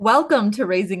Welcome to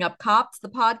Raising Up Copts, the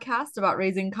podcast about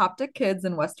raising Coptic kids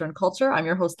in Western culture. I'm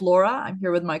your host, Laura. I'm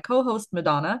here with my co host,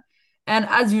 Madonna. And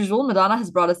as usual, Madonna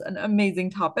has brought us an amazing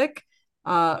topic,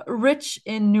 rich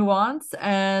in nuance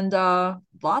and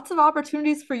lots of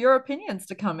opportunities for your opinions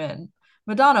to come in.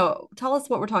 Madonna, tell us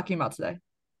what we're talking about today.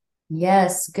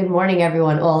 Yes, good morning,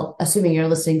 everyone. Well, assuming you're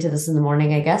listening to this in the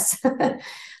morning, I guess.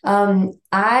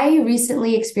 I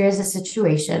recently experienced a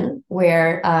situation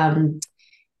where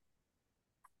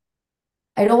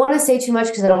I don't want to say too much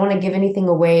because I don't want to give anything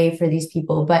away for these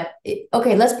people.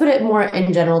 Okay, let's put it more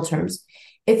in general terms.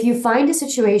 If you find a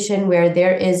situation where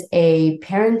there is a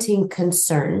parenting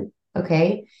concern,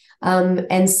 okay,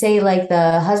 and say like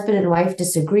the husband and wife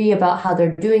disagree about how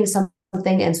they're doing something,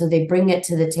 and so they bring it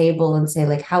to the table and say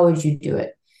like, how would you do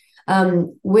it?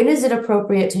 When is it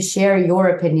appropriate to share your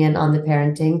opinion on the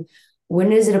parenting?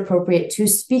 When is it appropriate to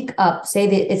speak up? Say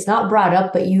that it's not brought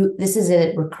up, but this is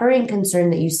a recurring concern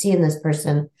that you see in this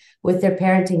person with their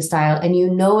parenting style, and you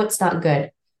know it's not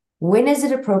good. When is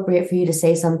it appropriate for you to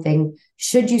say something?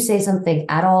 Should you say something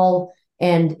at all?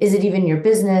 And is it even your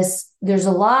business? There's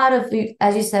a lot of,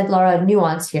 as you said, Laura,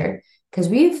 nuance here, because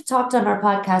we've talked on our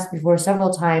podcast before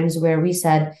several times where we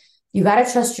said, you got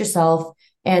to trust yourself,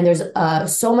 and there's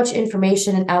so much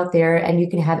information out there, and you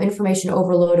can have information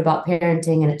overload about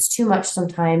parenting, and it's too much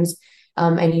sometimes.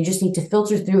 And you just need to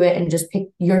filter through it and just pick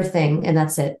your thing, and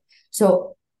that's it.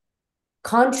 So,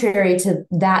 contrary to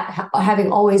that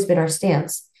having always been our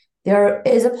stance, there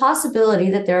is a possibility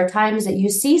that there are times that you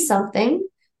see something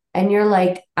and you're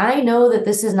like, I know that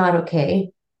this is not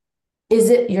okay. Is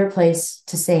it your place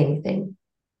to say anything?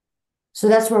 So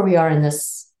that's where we are in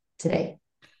this today.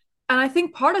 And I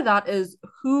think part of that is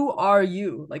who are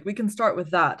you? Like we can start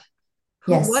with that.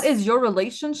 What Yes. is your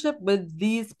relationship with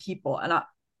these people?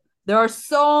 There are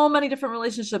so many different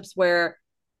relationships where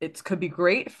it could be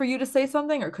great for you to say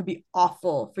something or it could be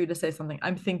awful for you to say something.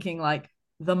 I'm thinking like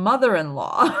the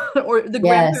mother-in-law or the Yes.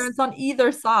 grandparents on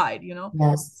either side, you know.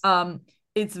 Yes. Um,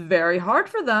 it's very hard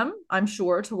for them, I'm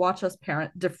sure, to watch us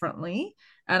parent differently.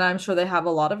 And I'm sure they have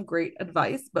a lot of great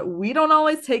advice, but we don't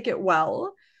always take it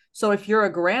well. So if you're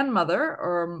a grandmother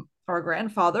or a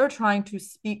grandfather trying to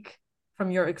speak from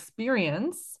your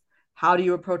experience, how do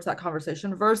you approach that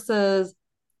conversation versus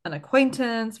an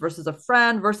acquaintance versus a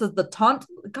friend versus the tunt?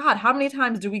 God, how many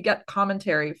times do we get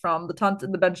commentary from the tunt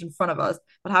in the bench in front of us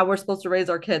about how we're supposed to raise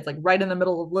our kids, like right in the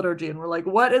middle of liturgy? And we're like,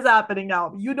 what is happening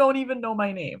now? You don't even know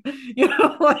my name,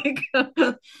 like,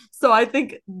 so I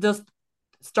think just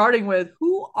starting with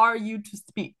who are you to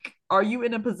speak? Are you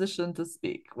in a position to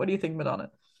speak? What do you think,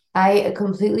 Madonna? I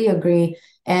completely agree.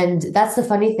 And that's the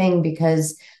funny thing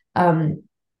because um,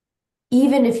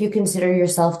 even if you consider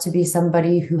yourself to be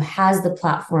somebody who has the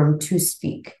platform to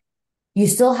speak, you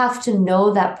still have to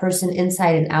know that person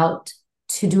inside and out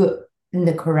to do it in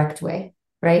the correct way,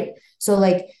 right? So,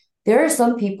 like, there are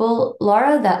some people,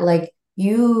 Laura, that like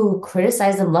you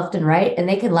criticize them left and right, and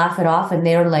they can laugh it off, and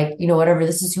they're like, whatever,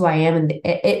 this is who I am, and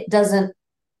it doesn't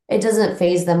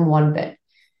phase them one bit.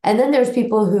 And then there's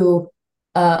people who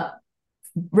uh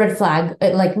red flag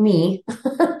like me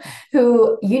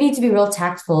who you need to be real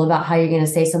tactful about how you're going to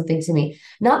say something to me,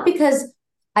 not because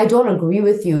I don't agree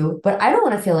with you, but I don't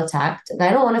want to feel attacked, and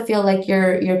I don't want to feel like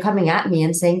you're coming at me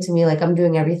and saying to me like I'm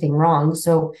doing everything wrong.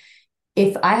 So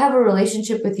if I have a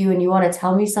relationship with you and you want to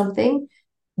tell me something,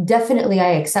 definitely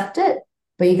I accept it,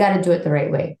 but you got to do it the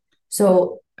right way.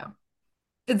 So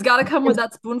It's got to come with it's,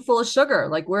 that spoonful of sugar.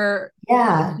 Like we're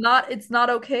yeah. it's not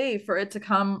okay for it to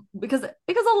come because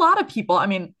a lot of people, I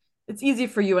mean, it's easy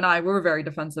for you and I, we're very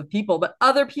defensive people, but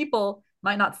other people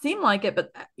might not seem like it,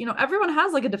 but everyone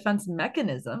has like a defense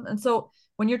mechanism. And so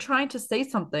when you're trying to say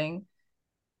something,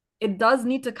 it does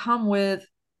need to come with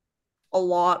a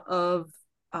lot of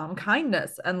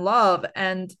kindness and love.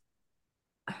 And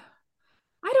I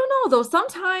don't know though,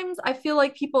 sometimes I feel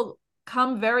like people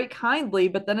come very kindly,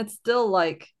 but then it's still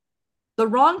like the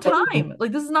wrong time.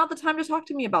 Like this is not the time to talk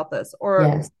to me about this. Or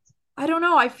Yes. I don't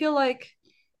know. I feel like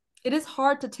it is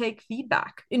hard to take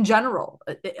feedback in general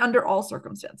under all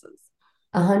circumstances.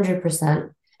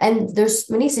 100%. And there's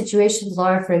many situations,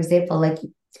 Laura, for example, like,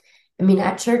 I mean,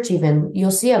 at church, even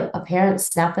you'll see a parent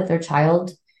snap at their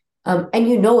child, and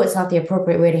you know it's not the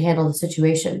appropriate way to handle the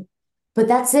situation. But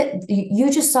that's it.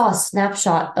 You just saw a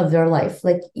snapshot of their life.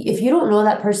 Like, if you don't know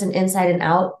that person inside and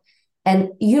out, and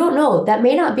you don't know, that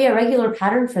may not be a regular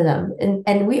pattern for them.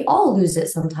 And we all lose it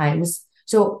sometimes.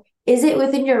 So, is it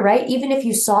within your right, even if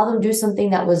you saw them do something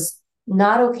that was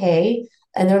not okay,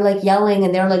 and they're like yelling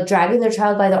and they're like dragging their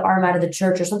child by the arm out of the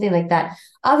church or something like that?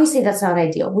 Obviously, that's not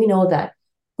ideal. We know that.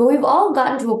 But we've all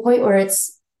gotten to a point where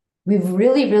we've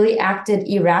really, really acted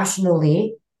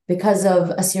irrationally because of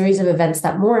a series of events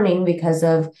that morning, because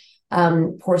of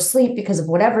poor sleep, because of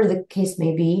whatever the case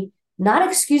may be, not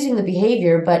excusing the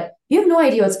behavior, but you have no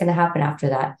idea what's going to happen after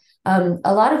that.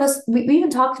 A lot of us, we even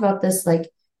talked about this, like,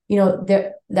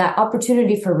 there, that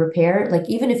opportunity for repair, like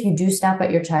even if you do snap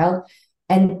at your child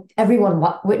and everyone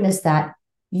witnessed that,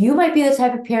 you might be the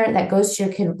type of parent that goes to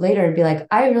your kid later and be like,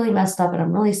 I really messed up and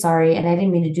I'm really sorry and I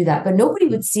didn't mean to do that. But nobody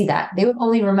would see that. They would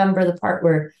only remember the part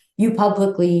where you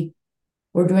publicly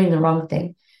were doing the wrong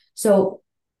thing. So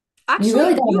you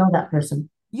really Actually, got to know that person.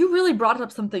 you really brought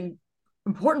up something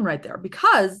important right there,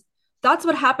 because that's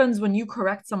what happens when you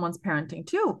correct someone's parenting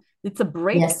too. It's a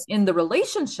break Yes. in the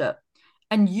relationship,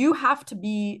 and you have to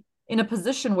be in a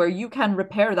position where you can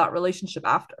repair that relationship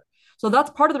after. So that's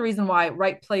part of the reason why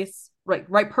right place,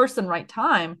 right person, right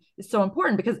time is so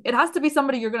important, because it has to be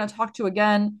somebody you're going to talk to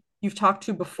again, you've talked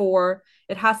to before.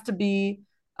 It has to be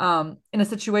in a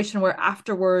situation where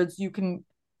afterwards you can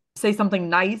say something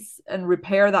nice and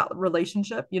repair that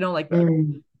relationship, like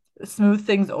Mm. smooth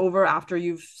things over after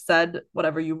you've said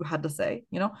whatever you had to say.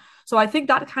 So I think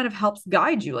that kind of helps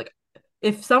guide you. Like,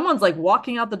 if someone's like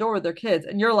walking out the door with their kids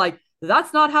and you're like,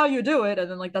 that's not how you do it, and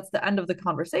then like that's the end of the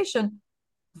conversation,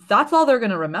 that's all they're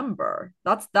going to remember.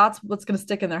 That's what's going to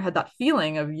stick in their head, that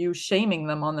feeling of you shaming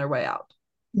them on their way out.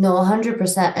 No,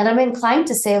 100%. And I'm inclined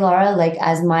to say, Laura, like,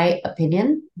 as my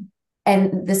opinion,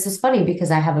 and this is funny because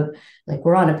I have like,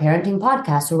 we're on a parenting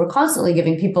podcast, so we're constantly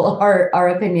giving people our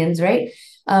opinions, right?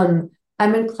 Um,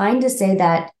 I'm inclined to say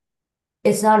that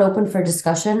it's not open for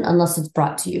discussion unless it's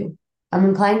brought to you. I'm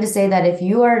inclined to say that if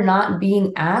you are not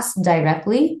being asked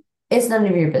directly, it's none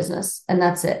of your business, and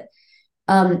that's it.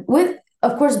 With,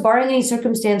 of course, barring any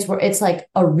circumstance where it's like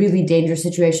a really dangerous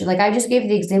situation. Like I just gave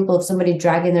the example of somebody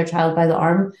dragging their child by the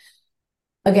arm.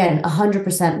 Again,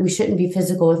 100%, we shouldn't be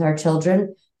physical with our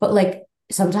children, but like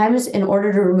sometimes in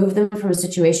order to remove them from a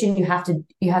situation, you have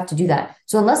to do that.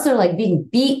 So unless they're like being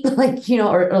beat, like,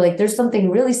 or like there's something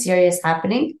really serious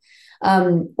happening,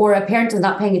 or a parent is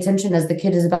not paying attention as the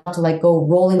kid is about to like go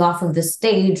rolling off of the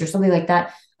stage or something like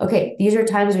that. Okay, these are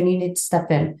times when you need to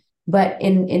step in. But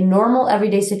in normal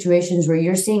everyday situations where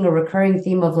you're seeing a recurring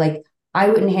theme of like, I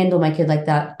wouldn't handle my kid like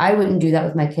that. I wouldn't do that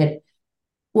with my kid.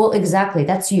 Well, exactly.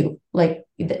 That's you. Like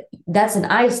that's an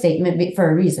I statement for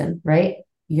a reason, right?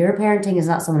 Your parenting is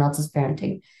not someone else's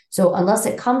parenting. So unless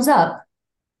it comes up,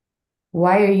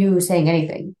 why are you saying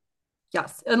anything?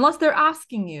 Yes, unless they're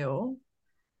asking you,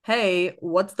 hey,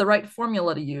 what's the right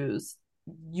formula to use?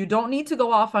 You don't need to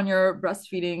go off on your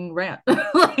breastfeeding rant.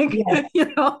 Like, Yes.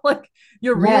 like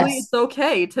it's Yes.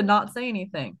 okay to not say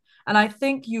anything. And I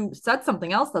think you said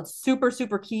something else that's super,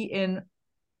 super key in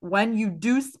when you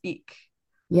do speak.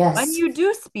 When Yes. you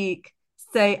do speak,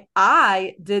 say,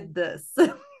 I did this.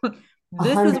 A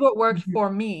This is hundred. what worked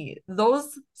for me.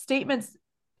 Those statements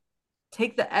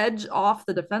take the edge off,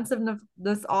 the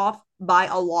defensiveness off by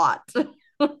a lot.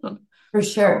 For So,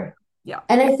 sure. yeah.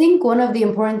 And I think one of the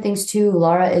important things too,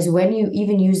 Laura, is when you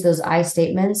even use those I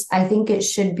statements, I think it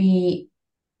should be,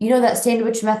 that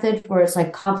sandwich method where it's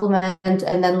like compliment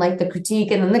and then like the critique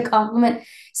and then the compliment.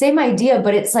 Same idea,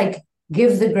 but it's like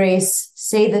give the grace,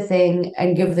 say the thing,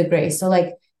 and give the grace. So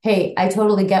like, hey, I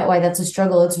totally get why that's a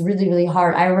struggle. It's really, really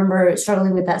hard. I remember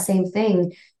struggling with that same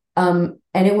thing. And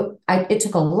it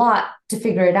took a lot to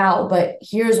figure it out, but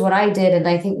here's what I did, and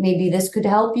I think maybe this could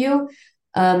help you.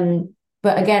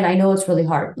 But again, I know it's really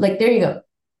hard. Like, there you go.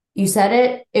 You said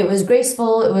it. It was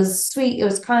graceful. It was sweet. It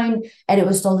was kind, and it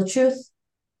was still the truth.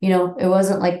 It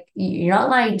wasn't like you're not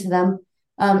lying to them.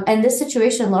 And this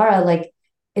situation, Laura, like,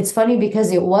 it's funny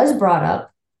because it was brought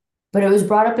up, but it was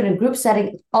brought up in a group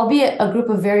setting, albeit a group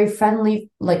of very friendly,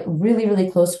 like really,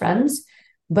 really close friends.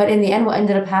 But in the end, what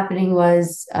ended up happening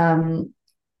was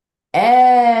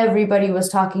everybody was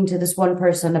talking to this one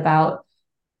person about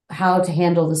how to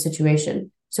handle the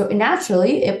situation. So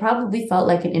naturally, it probably felt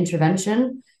like an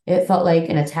intervention. It felt like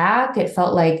an attack. It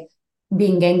felt like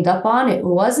being ganged up on. It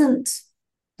wasn't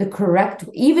the correct,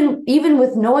 even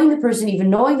with knowing the person, even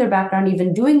knowing their background,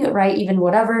 even doing it right, even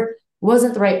whatever,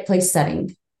 wasn't the right place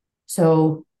setting.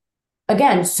 So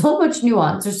again, so much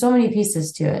nuance. There's so many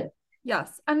pieces to it.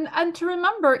 Yes. And to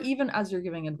remember, even as you're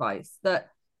giving advice, that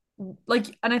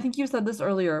like, and I think you said this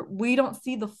earlier, we don't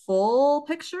see the full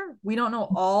picture. We don't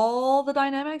know all the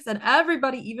dynamics. And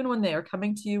everybody, even when they are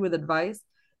coming to you with advice,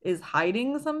 is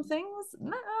hiding some things.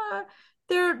 Nah,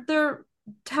 they're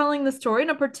telling the story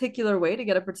in a particular way to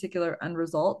get a particular end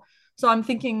result. So I'm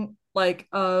thinking like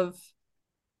of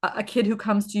a kid who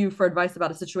comes to you for advice about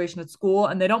a situation at school,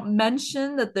 and they don't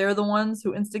mention that they're the ones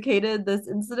who instigated this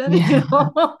incident, Yeah.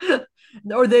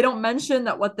 or they don't mention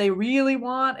that what they really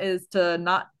want is to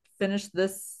not finish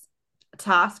this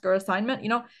task or assignment,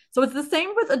 so it's the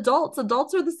same with adults are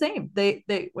the same. They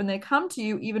when they come to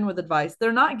you, even with advice,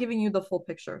 they're not giving you the full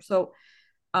picture. So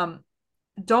um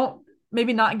don't,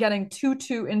 maybe not getting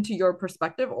too into your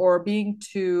perspective or being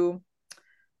too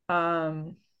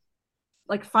um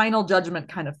like final judgment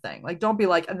kind of thing. Like don't be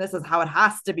like, and this is how it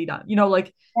has to be done,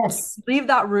 like Yes. leave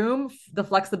that room, the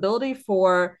flexibility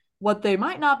for what they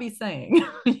might not be saying.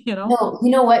 No, you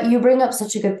know what? You bring up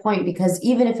such a good point because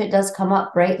even if it does come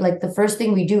up, right? Like the first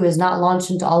thing we do is not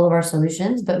launch into all of our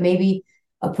solutions, but maybe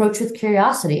approach with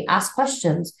curiosity, ask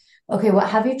questions. Okay, what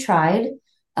have you tried?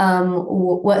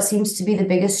 What seems to be the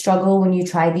biggest struggle when you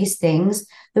try these things?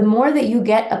 The more that you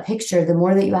get a picture, the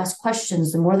more that you ask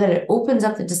questions, the more that it opens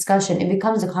up the discussion, it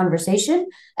becomes a conversation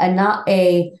and not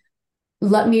a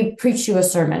let me preach you a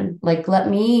sermon. Like, let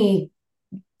me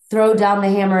throw down the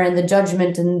hammer and the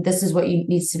judgment, and this is what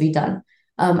needs to be done.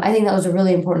 I think that was a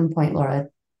really important point, Laura.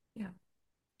 Yeah.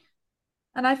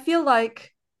 And I feel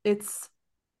like it's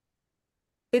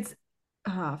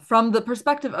from the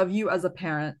perspective of you as a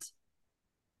parent,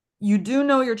 you do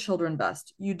know your children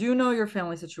best. You do know your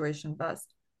family situation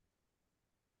best.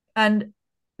 And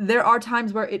there are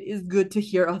times where it is good to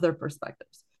hear other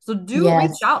perspectives. So do reach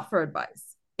Yes, out for advice.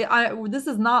 This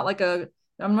is not like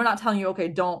I'm not telling you, okay,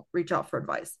 don't reach out for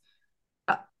advice.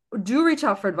 Uh, do reach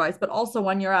out for advice, but also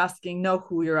when you're asking, know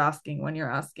who you're asking when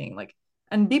you're asking, like,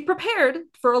 and be prepared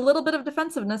for a little bit of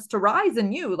defensiveness to rise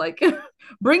in you. Like,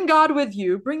 bring God with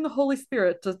you, bring the Holy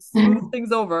Spirit to smooth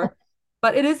things over.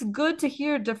 But it is good to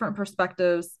hear different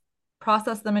perspectives,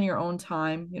 process them in your own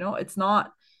time. It's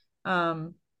not,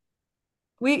 um,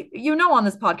 on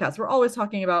this podcast, we're always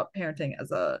talking about parenting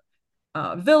as a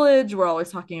village. We're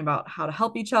always talking about how to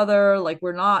help each other. Like,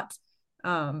 we're not,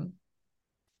 um,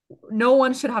 no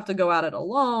one should have to go at it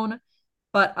alone,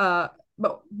 but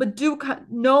do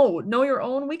know your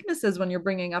own weaknesses when you're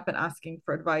bringing up and asking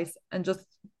for advice, and just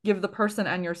give the person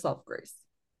and yourself grace.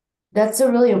 that's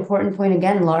a really important point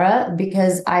again, Laura,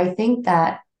 because I think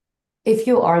that if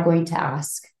you are going to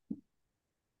ask,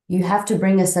 you have to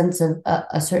bring a sense of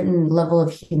a certain level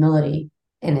of humility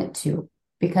in it too,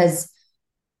 because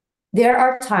there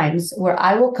are times where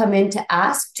I will come in to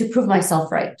ask to prove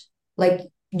myself right. Like,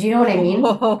 do you know what I mean?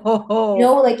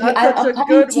 Oh, Like that's such I'm a coming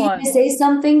good to you one. to say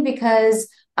something because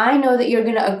I know that you're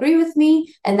going to agree with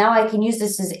me, and now I can use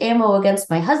this as ammo against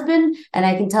my husband, and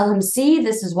I can tell him, "See,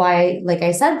 this is why, like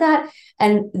I said that."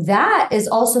 And that is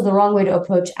also the wrong way to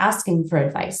approach asking for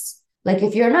advice. Like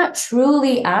if you're not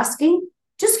truly asking,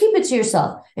 just keep it to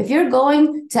yourself. If you're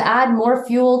going to add more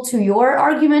fuel to your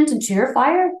argument and to your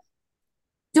fire,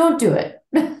 don't do it.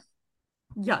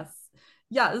 Yes,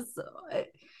 yes.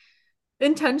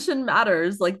 Intention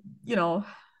matters. Like,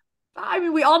 I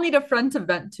mean, we all need a friend to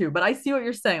vent to, but I see what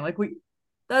you're saying. Like,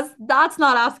 that's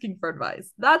not asking for advice.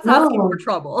 That's asking for No.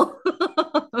 trouble.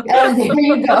 There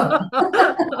you go.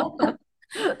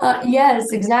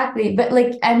 Yes, exactly. But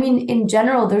like, I mean, in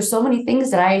general, there's so many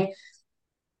things that I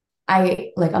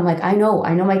like, I'm like, I know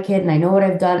my kid and I know what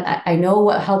I've done. I know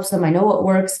what helps them. I know what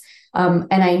works.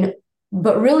 And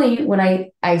but really when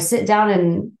I sit down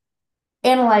and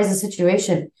analyze the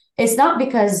situation, it's not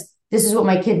because this is what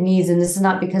my kid needs and this is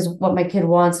not because what my kid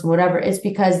wants and whatever. It's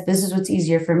because this is what's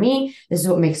easier for me. This is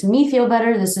what makes me feel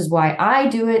better. This is why I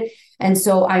do it. And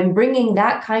so I'm bringing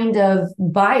that kind of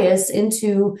bias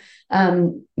into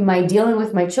my dealing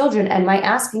with my children. And my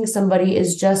asking somebody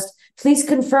is just, please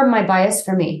confirm my bias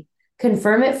for me.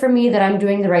 Confirm it for me that I'm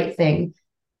doing the right thing.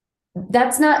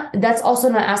 That's also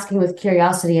not asking with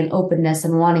curiosity and openness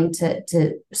and wanting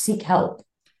to seek help.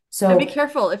 And be So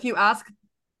careful if you ask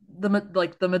the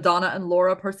Madonna and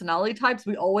Laura personality types,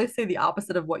 we always say the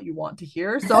opposite of what you want to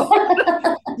hear. So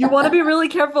you want to be really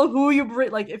careful who you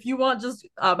bring. Like, if you want just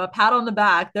a pat on the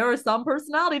back, there are some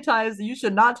personality types you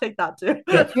should not take that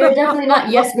you're definitely not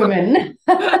yes women.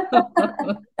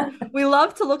 to. We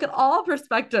love to look at all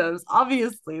perspectives.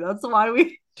 Obviously, that's why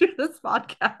we do this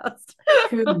podcast.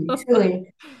 Truly,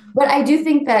 truly. But I do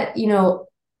think that,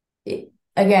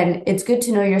 again, it's good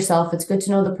to know yourself. It's good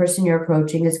to know the person you're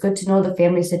approaching. It's good to know the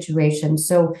family situation.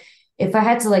 So if I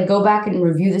had to like go back and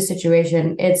review the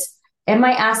situation, am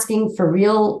I asking for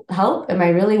real help? Am I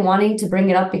really wanting to bring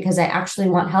it up because I actually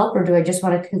want help, or do I just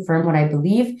want to confirm what I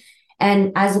believe?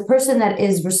 And as a person that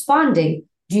is responding,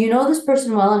 do you know this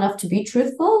person well enough to be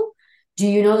truthful? Do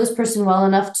you know this person well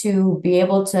enough to be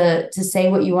able to say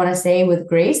what you want to say with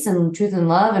grace and truth and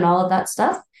love and all of that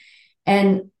stuff?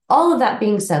 And all of that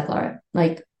being said, Laura,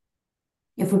 like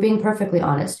if we're being perfectly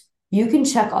honest, you can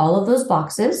check all of those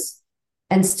boxes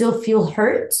and still feel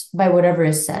hurt by whatever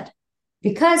is said.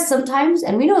 Because sometimes,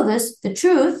 and we know this, the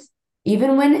truth,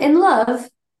 even when in love,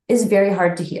 is very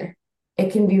hard to hear.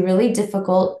 it can be really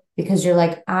difficult because you're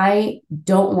like, I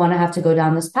don't want to have to go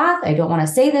down this path. I don't want to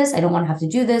say this. I don't want to have to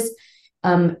do this.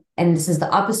 And this is the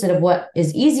opposite of what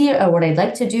is easier or what I'd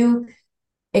like to do.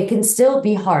 It can still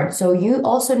be hard. So you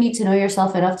also need to know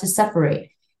yourself enough to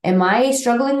separate. Am I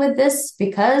struggling with this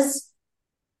because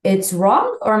it's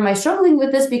wrong, or am I struggling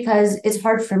with this because it's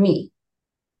hard for me?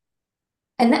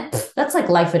 And that's like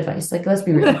life advice. Like, let's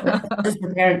be real. That's not just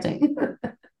for parenting.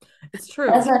 It's true.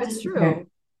 That's not It's just for parenting. true.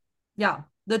 Yeah.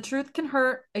 The truth can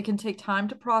hurt. It can take time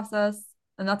to process,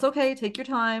 and that's okay. Take your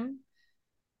time.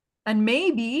 And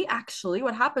maybe actually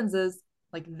what happens is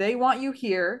like they want you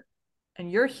here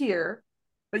and you're here,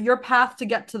 but your path to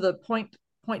get to the point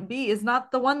B is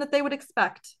not the one that they would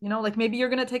expect. Like maybe you're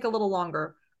going to take a little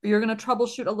longer, or you're going to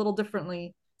troubleshoot a little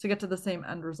differently to get to the same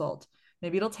end result.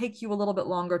 Maybe it'll take you a little bit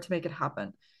longer to make it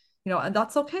happen. And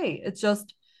that's okay. It's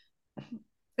just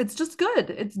good.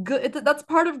 It's good. That's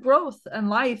part of growth and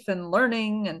life and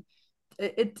learning, and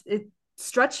it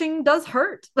stretching does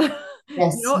hurt.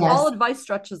 Yes, All yes, advice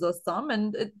stretches us some,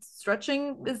 and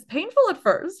stretching is painful at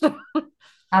first.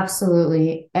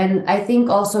 absolutely. And I think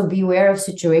also beware of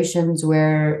situations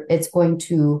where it's going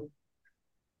to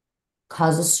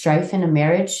cause a strife in a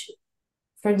marriage,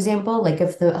 for example, like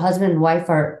if the husband and wife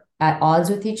are at odds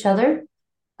with each other,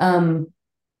 um,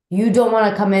 you don't want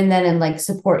to come in then and like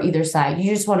support either side.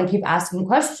 You just want to keep asking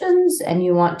questions, and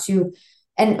you want to,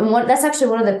 and what that's actually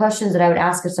one of the questions that I would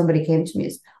ask if somebody came to me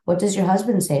is, what does your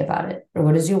husband say about it? Or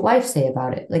what does your wife say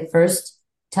about it? Like, first,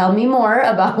 tell me more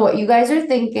about what you guys are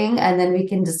thinking, and then we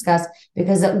can discuss,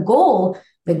 because the goal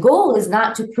is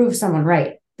not to prove someone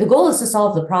right. The goal is to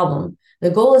solve the problem.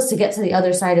 The goal is to get to the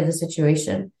other side of the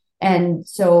situation. And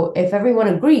so if everyone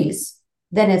agrees,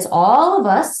 then it's all of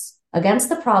us against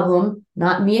the problem,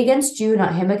 not me against you,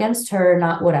 not him against her,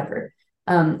 not whatever.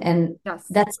 And Yes.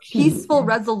 that's key. Peaceful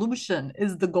resolution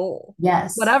is the goal.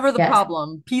 Yes, Whatever the yes,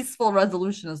 problem, peaceful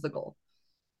resolution is the goal.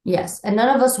 yes. And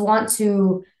none of us want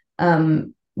to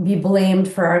be blamed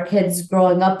for our kids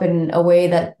growing up in a way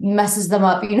that messes them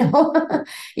up, even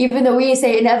though we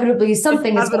say inevitably It's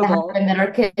something is going to inevitable. happen that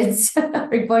our kids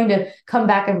are going to come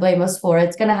back and blame us for.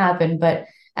 It's going to happen, but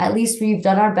at least we've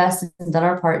done our best and done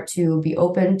our part to be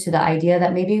open to the idea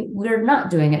that maybe we're not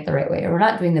doing it the right way, or we're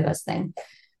not doing the best thing.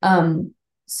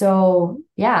 So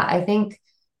yeah, I think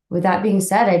with that being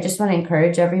said, I just want to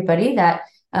encourage everybody that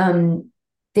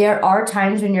there are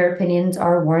times when your opinions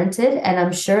are warranted, and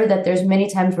I'm sure that there's many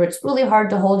times where it's really hard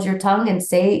to hold your tongue and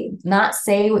not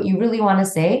say what you really want to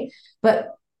say, but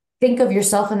think of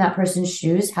yourself in that person's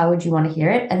shoes. How would you want to hear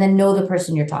it? And then know the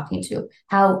person you're talking to.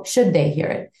 How should they hear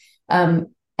it? And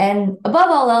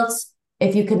above all else,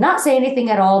 if you could not say anything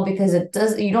at all because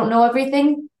you don't know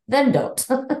everything, then don't.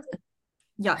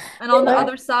 Yes. And on the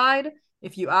other side,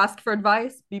 if you ask for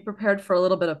advice, be prepared for a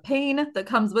little bit of pain that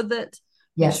comes with it.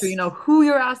 Make sure you Yes. know who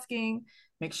you're asking.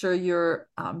 Make sure you're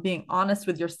being honest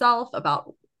with yourself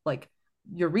about like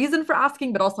your reason for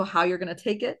asking, but also how you're going to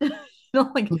take it.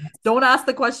 Like don't ask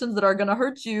the questions that are going to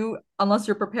hurt you unless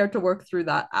you're prepared to work through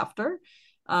that after.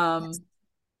 Um,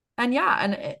 and yeah,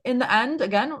 and in the end,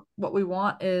 again, what we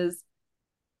want is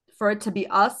for it to be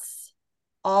us,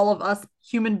 all of us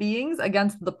human beings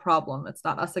against the problem. It's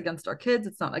not us against our kids.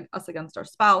 It's not like us against our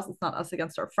spouse. It's not us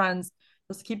against our friends.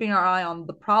 Just keeping our eye on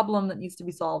the problem that needs to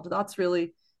be solved. That's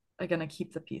really going to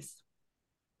keep the peace.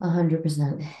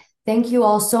 100%. Thank you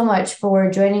all so much for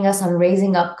joining us on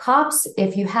Raising Up Cops.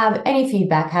 If you have any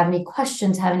feedback, have any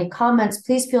questions, have any comments,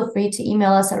 please feel free to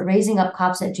email us at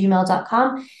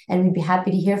raisingupcops@gmail.com, and we'd be happy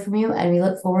to hear from you. And we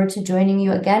look forward to joining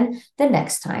you again the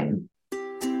next time.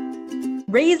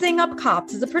 Raising Up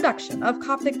Cops is a production of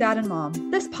Coptic Dad and Mom.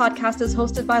 This podcast is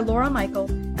hosted by Laura Michael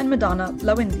and Madonna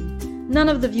Lawindi. None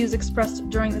of the views expressed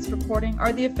during this recording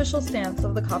are the official stance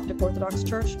of the Coptic Orthodox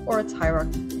Church or its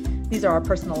hierarchy. These are our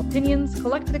personal opinions,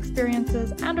 collected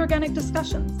experiences, and organic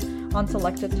discussions on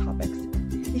selected topics.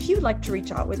 If you'd like to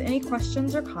reach out with any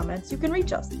questions or comments, you can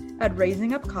reach us at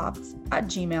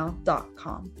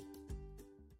raisingupcopts@gmail.com.